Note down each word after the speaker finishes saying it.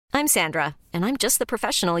I'm Sandra, and I'm just the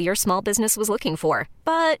professional your small business was looking for.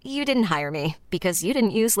 But you didn't hire me because you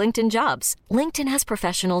didn't use LinkedIn Jobs. LinkedIn has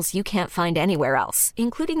professionals you can't find anywhere else,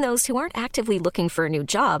 including those who aren't actively looking for a new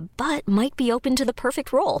job, but might be open to the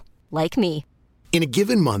perfect role, like me. In a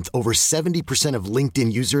given month, over 70% of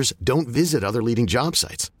LinkedIn users don't visit other leading job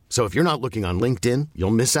sites. So if you're not looking on LinkedIn,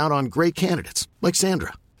 you'll miss out on great candidates like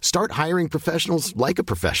Sandra. Start hiring professionals like a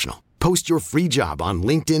professional. Post your free job on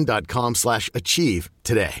linkedin.com/achieve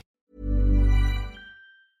today.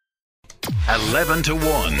 11 to 1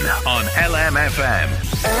 on LMFM.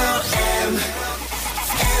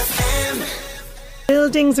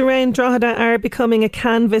 Buildings around Drogheda are becoming a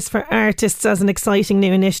canvas for artists as an exciting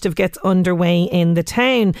new initiative gets underway in the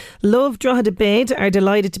town. Love Drogheda Bid are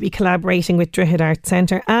delighted to be collaborating with Drogheda Arts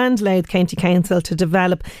Centre and Louth County Council to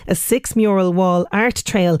develop a 6-mural wall art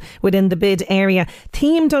trail within the Bid area,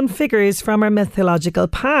 themed on figures from our mythological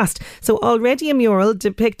past. So already a mural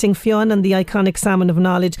depicting Fionn and the iconic Salmon of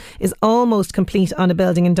Knowledge is almost complete on a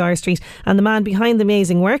building in Dyer Street. And the man behind the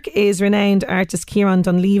amazing work is renowned artist Kieran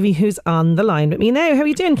Dunleavy, who's on the line with me now. How are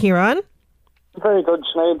you doing, Kieran? Very good,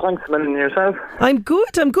 Sinead. Thanks a million yourself. I'm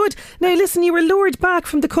good. Now listen, you were lured back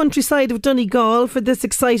from the countryside of Donegal for this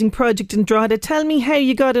exciting project in Drogheda. Tell me how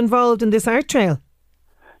you got involved in this art trail.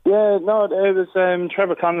 Yeah, no, it was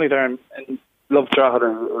Trevor Connolly there in Love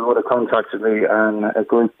Drogheda who would have contacted me, and a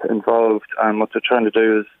group involved, and what they're trying to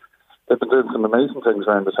do is they've been doing some amazing things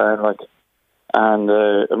around the town, and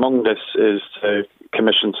among this is to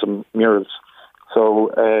commission some murals.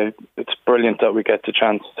 So it's brilliant that we get the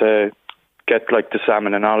chance to get the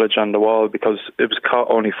Salmon of Knowledge on the wall, because it was caught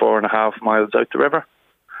only 4.5 miles out the river.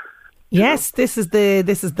 Yes, this is the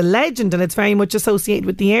legend, and it's very much associated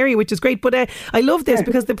with the area, which is great. But I love this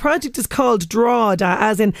because the project is called Drogheda,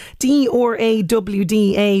 as in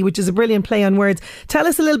DRAWDA, which is a brilliant play on words. Tell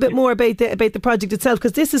us a little bit more about the project itself,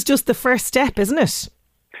 because this is just the first step, isn't it?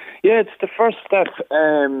 Yeah, it's the first step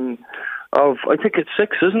of, I think it's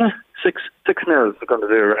 6, isn't it? Six murals they're going to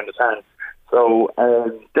do around the town. So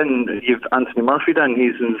then you've Anthony Murphy. Then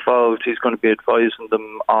he's involved. He's going to be advising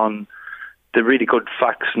them on the really good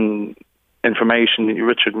facts and information.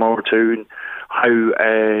 Richard Moore too, and how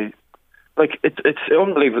it's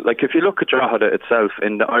unbelievable. Like, if you look at Drogheda itself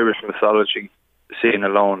in the Irish mythology scene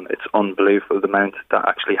alone, it's unbelievable the amount that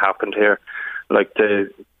actually happened here. Like the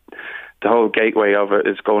whole gateway of it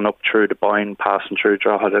is going up through the Boyne, passing through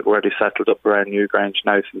Drogheda, where they settled up around Newgrange,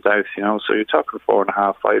 North and South, So you're talking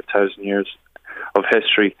 4,500-5,000 years of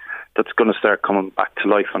history that's going to start coming back to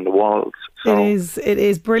life on the walls. So, it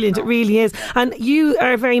is brilliant. It really is. And you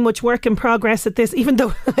are very much work in progress at this, even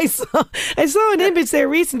though I saw an image there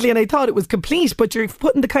recently and I thought it was complete, but you're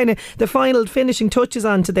putting the final finishing touches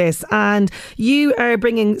onto this, and you are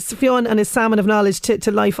bringing Fionn and his Salmon of Knowledge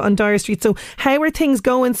to life on Dyer Street. So how are things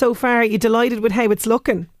going so far? Are you delighted with how it's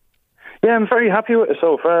looking? Yeah, I'm very happy with it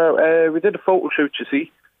so far. We did a photo shoot, you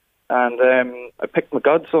see, and I picked my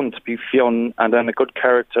godson to be Fionn, and then a good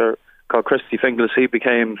character called Christy Finglas. He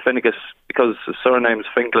became Finnegas because his surname's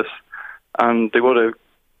Finglas, and they would have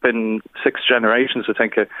been 6 generations, I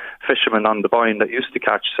think, of fishermen on the Boyne that used to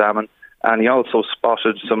catch salmon, and he also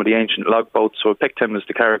spotted some of the ancient log boats, so I picked him as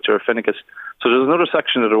the character of Finnegas. So there's another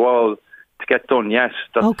section of the wall to get done, yes,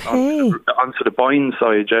 that's onto the Boyne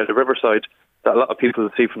side, the riverside, that a lot of people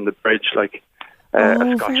see from the bridge, like a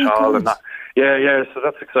Scotch Hall and that. Yeah, so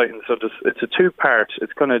that's exciting. So it's a 2-part.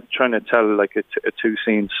 It's kind of trying to tell like a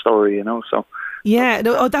 2-scene story, so. Yeah,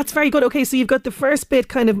 that's very good. Okay, so you've got the first bit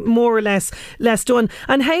kind of more or less done.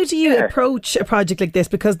 And how do you approach a project like this?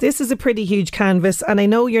 Because this is a pretty huge canvas, and I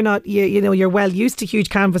know you're not, you're well used to huge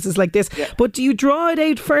canvases like this, but do you draw it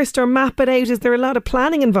out first or map it out? Is there a lot of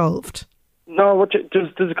planning involved? No,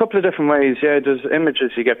 there's a couple of different ways. Yeah, there's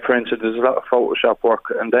images you get printed. There's a lot of Photoshop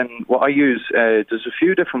work, and then what I use, there's a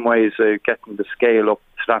few different ways of getting the scale up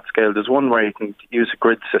to that scale. There's one where you can use a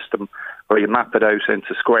grid system where you map it out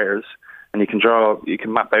into squares, and you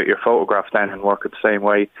can map out your photograph then and work it the same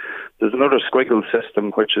way. There's another squiggle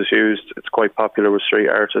system which is used. It's quite popular with street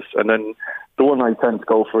artists, and then the one I tend to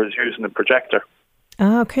go for is using a projector.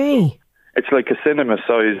 Okay. It's like a cinema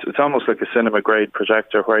size. It's almost like a cinema grade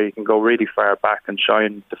projector where you can go really far back and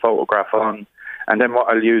shine the photograph on. And then what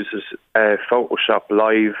I'll use is Photoshop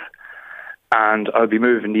Live, and I'll be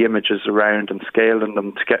moving the images around and scaling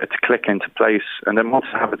them to get it to click into place. And then once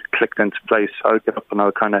I have it clicked into place, I'll get up and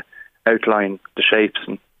I'll kind of outline the shapes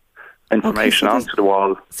and information onto the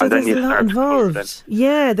wall, so and then you there's a lot start involved.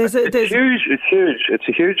 Yeah, it's huge. It's huge. It's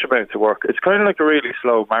a huge amount of work. It's kind of like a really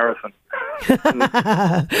slow marathon.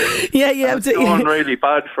 Yeah, you have to. It's going really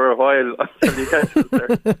bad for a while until you get to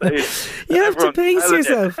there. You have to pace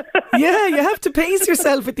yourself. Yeah, you have to pace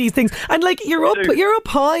yourself with these things. And like you're up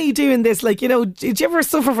high doing this. Like, you know, did you ever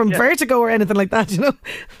suffer from vertigo or anything like that? You know.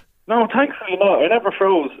 No, thankfully not. I never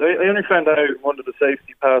froze. I only found out one of the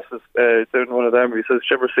safety passes doing one of them. He says,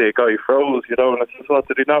 "Did you ever see a guy froze?" You know, and I says, "What,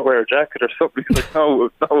 did he not wear a jacket or something?" He's like, "No.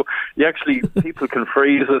 You actually, people can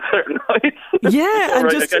freeze at certain heights." Yeah, and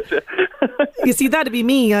right, just you see, that'd be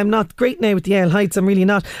me. I'm not great now with the L heights. I'm really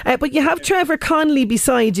not. But you have Trevor Connolly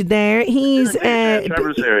beside you there. He's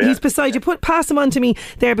Trevor's here, he's beside you. Pass him on to me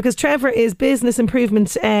there, because Trevor is Business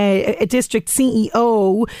Improvement District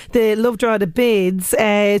CEO, the Love Drogheda Bids.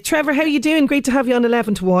 Trevor, how are you doing? Great to have you on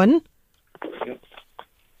 11 to 1.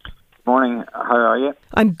 Morning, how are you?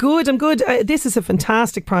 I'm good. This is a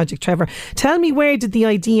fantastic project, Trevor. Tell me, where did the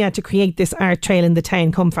idea to create this art trail in the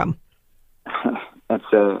town come from? It's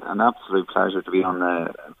an absolute pleasure to be on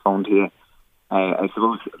the phone to you. I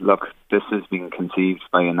suppose, look, this has been conceived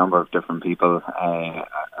by a number of different people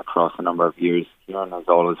across a number of years. Kieran has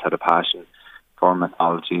always had a passion for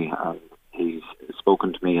mythology, and he's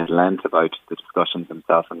spoken to me at length about the discussions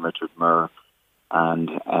himself and Richard Moore and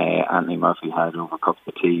Anthony Murphy had over cups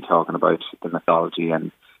of tea, talking about the mythology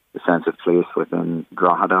and the sense of place within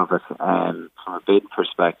Drogheda of it. From a bid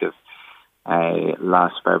perspective,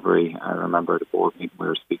 last February, I remember at the board meeting we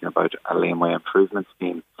were speaking about a laneway improvement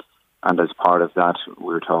scheme, and as part of that we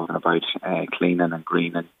were talking about cleaning and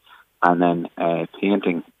greening and then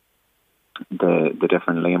painting the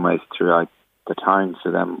different laneways throughout the town.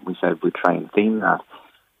 So then we said we'd try and theme that,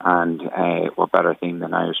 and what better theme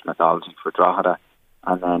than Irish mythology for Drogheda.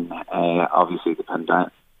 And then obviously the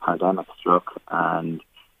pandemic struck, and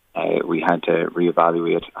we had to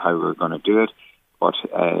reevaluate how we were going to do it. But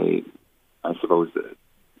I suppose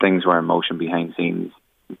things were in motion behind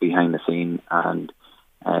the scene, and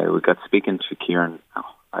we got speaking to Kieran,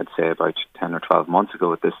 I'd say about 10 or 12 months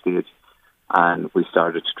ago at this stage, and we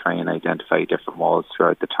started to try and identify different walls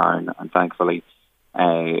throughout the town. And thankfully,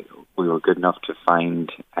 we were good enough to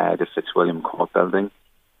find the Fitzwilliam Court building,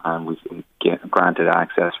 and we've been granted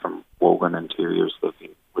access from Wogan Interiors. They've been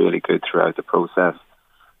really good throughout the process,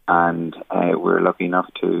 and we were lucky enough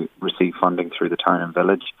to receive funding through the Town and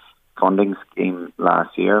Village funding scheme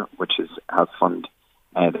last year, which has helped fund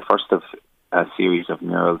the first of a series of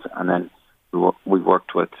murals. And then we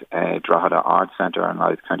worked with Drogheda Arts Centre and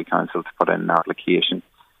Louth County Council to put in an application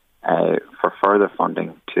for further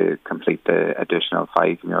funding to complete the additional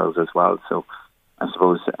 5 murals as well. So I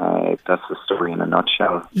suppose that's the story in a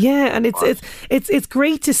nutshell. Yeah, and it's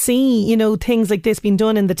great to see, you know, things like this being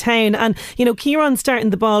done in the town. And, you know, Kieran's starting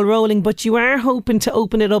the ball rolling, but you are hoping to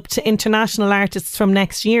open it up to international artists from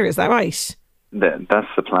next year, is that right? That's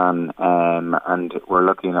the plan, and we're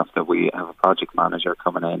lucky enough that we have a project manager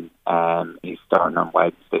coming in. He's starting on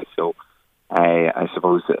Wednesday, so I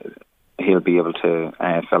suppose he'll be able to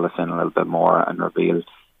fill us in a little bit more and reveal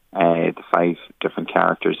the 5 different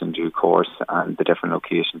characters in due course and the different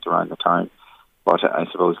locations around the town. But I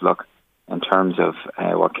suppose, look, in terms of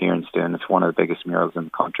what Kieran's doing, it's one of the biggest murals in the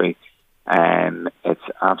country. It's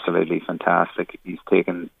absolutely fantastic. He's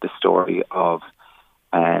taken the story of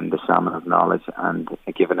the Salmon of Knowledge and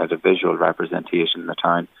given it a visual representation in the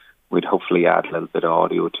town. We'd hopefully add a little bit of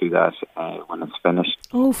audio to that when it's finished.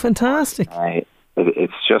 Oh, fantastic.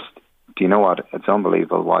 It's just, do you know what? It's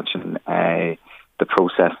unbelievable watching the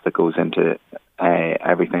process that goes into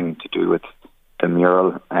everything to do with the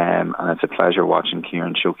mural, and it's a pleasure watching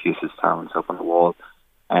Kieran showcase his talents up on the wall.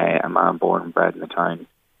 A man born and bred in the town,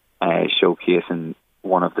 showcasing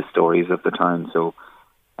one of the stories of the town. So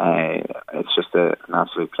it's just an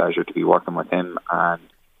absolute pleasure to be working with him and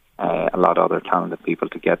a lot of other talented people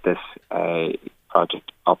to get this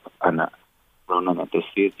project up and running at this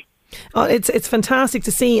stage. Oh, it's fantastic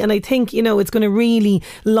to see, and I think, you know, it's going to really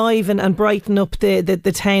liven and brighten up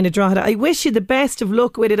the town of Drogheda. I wish you the best of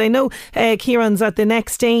luck with it. I know Kieran's at the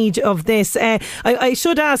next stage of this. I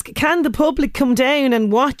should ask, can the public come down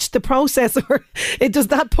and watch the process, or does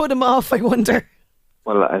that put him off, I wonder?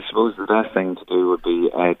 Well, I suppose the best thing to do would be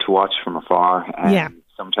to watch from afar. Yeah.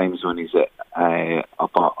 Sometimes when he's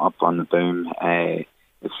up on the boom,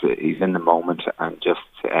 he's in the moment and just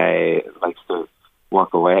likes to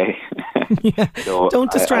walk away. Yeah. So don't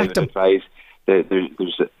distract him.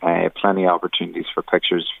 There's plenty of opportunities for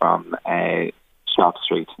pictures from Shop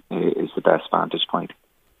Street is the best vantage point.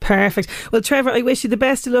 Perfect. Well, Trevor, I wish you the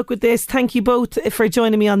best of luck with this. Thank you both for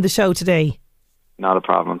joining me on the show today. Not a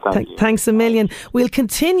problem. Thank you. Thanks a million. We'll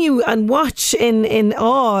continue and watch in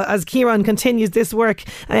awe as Ciarán continues this work.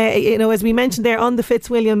 As we mentioned there, on the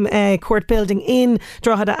Fitzwilliam Court building in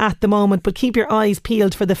Drogheda at the moment. But keep your eyes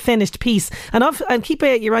peeled for the finished piece, and keep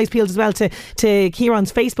your eyes peeled as well to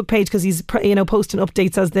Ciarán's Facebook page, because he's posting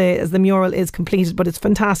updates as the mural is completed. But it's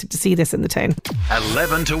fantastic to see this in the town.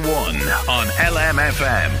 11 to 1 on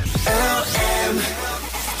LMFM.